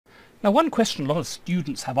Now, one question a lot of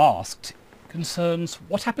students have asked concerns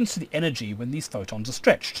what happens to the energy when these photons are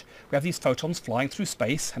stretched. We have these photons flying through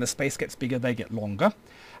space, and as space gets bigger, they get longer,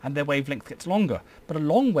 and their wavelength gets longer. But a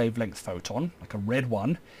long wavelength photon, like a red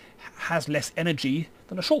one, has less energy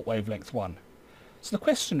than a short wavelength one. So the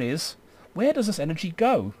question is, where does this energy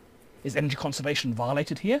go? Is energy conservation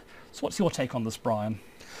violated here? So what's your take on this, Brian?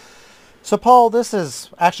 So, Paul, this is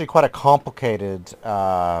actually quite a complicated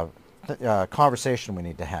conversation we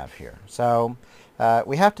need to have here. So,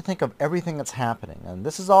 we have to think of everything that's happening, and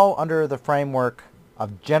this is all under the framework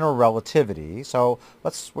of general relativity. So,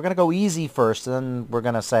 we're going to go easy first, and then we're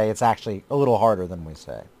going to say it's actually a little harder than we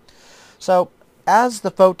say. So, as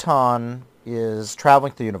the photon is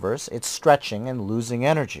traveling through the universe, it's stretching and losing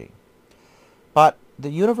energy. But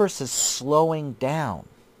the universe is slowing down.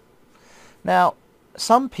 Now,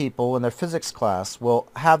 some people in their physics class will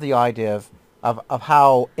have the idea of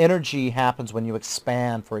how energy happens when you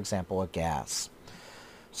expand, for example, a gas.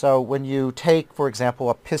 So when you take, for example,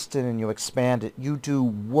 a piston and you expand it, you do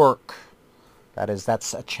work.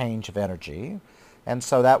 That's a change of energy. And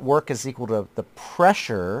so that work is equal to the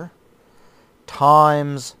pressure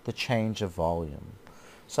times the change of volume.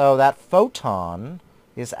 So that photon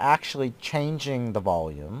is actually changing the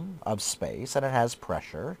volume of space, and it has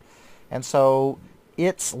pressure. And so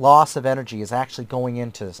its loss of energy is actually going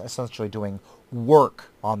into essentially doing work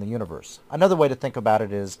on the universe. Another way to think about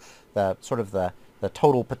it is the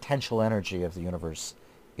total potential energy of the universe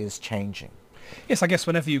is changing. Yes, I guess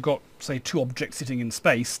whenever you've got, say, two objects sitting in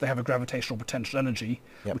space, they have a gravitational potential energy,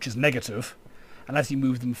 Yep. which is negative, and as you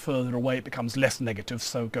move them further away, it becomes less negative,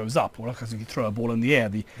 so it goes up. Or because if you throw a ball in the air,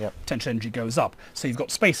 the Yep. potential energy goes up. So you've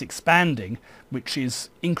got space expanding, which is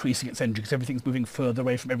increasing its energy because everything's moving further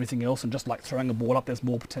away from everything else, and just like throwing a ball up, there's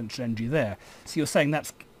more potential energy there. So you're saying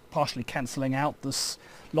that's partially cancelling out this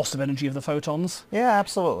loss of energy of the photons? Yeah,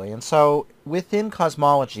 absolutely. And so within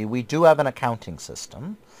cosmology, we do have an accounting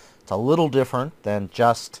system. It's a little different than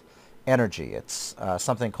just energy. It's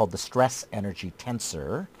something called the stress energy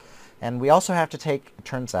tensor. And we also have to take, it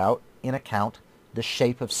turns out, in account the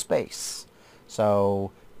shape of space.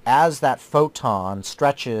 So as that photon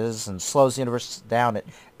stretches and slows the universe down, it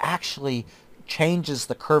actually changes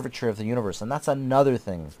the curvature of the universe. And that's another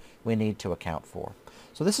thing we need to account for.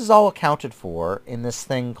 So this is all accounted for in this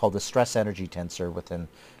thing called the stress energy tensor within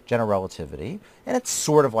general relativity. And it's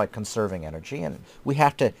sort of like conserving energy. And we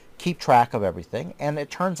have to keep track of everything. And it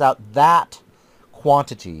turns out that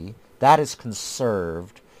quantity, that is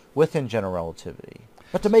conserved within general relativity.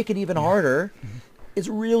 But to make it even harder, it's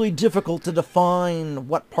really difficult to define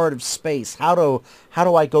what part of space. How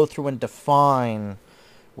do I go through and define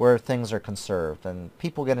where things are conserved? And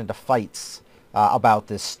people get into fights about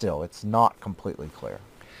this still. It's not completely clear.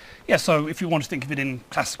 Yeah, so if you want to think of it in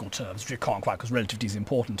classical terms, which you can't quite because relativity is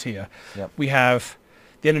important here, Yep. we have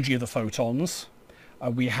the energy of the photons,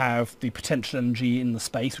 we have the potential energy in the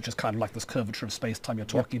space, which is kind of like this curvature of space-time you're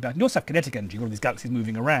talking about. And you also have kinetic energy, all of these galaxies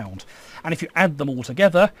moving around. And if you add them all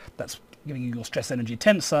together, that's giving you your stress energy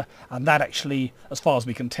tensor, and that actually, as far as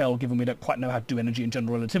we can tell, given we don't quite know how to do energy in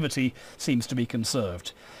general relativity, seems to be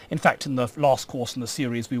conserved. In fact, in the last course in the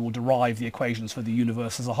series, we will derive the equations for the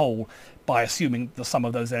universe as a whole by assuming the sum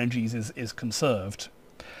of those energies is conserved.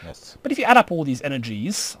 Yes. But if you add up all these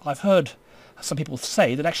energies, I've heard some people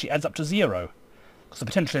say that actually adds up to zero. Because the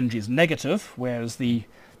potential energy is negative, whereas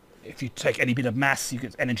if you take any bit of mass, you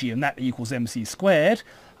get energy in that equals mc squared,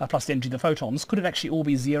 plus the energy of the photons. Could it actually all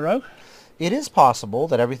be zero? It is possible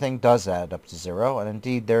that everything does add up to zero, and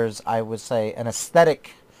indeed there's, I would say, an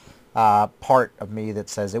aesthetic part of me that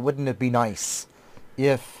says it wouldn't it be nice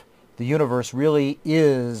if the universe really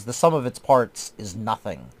is, the sum of its parts is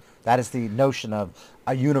nothing. That is the notion of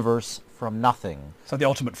a universe from nothing. So the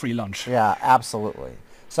ultimate free lunch. Yeah, absolutely.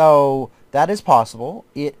 So that is possible.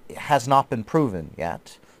 It has not been proven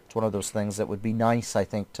yet. It's one of those things that would be nice, I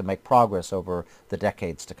think, to make progress over the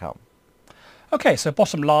decades to come. Okay, so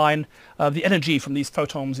bottom line, the energy from these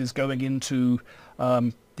photons is going into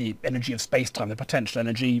the energy of space-time, the potential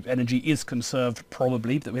energy. Energy is conserved,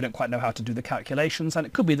 probably, but we don't quite know how to do the calculations, and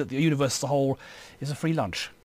it could be that the universe as a whole is a free lunch.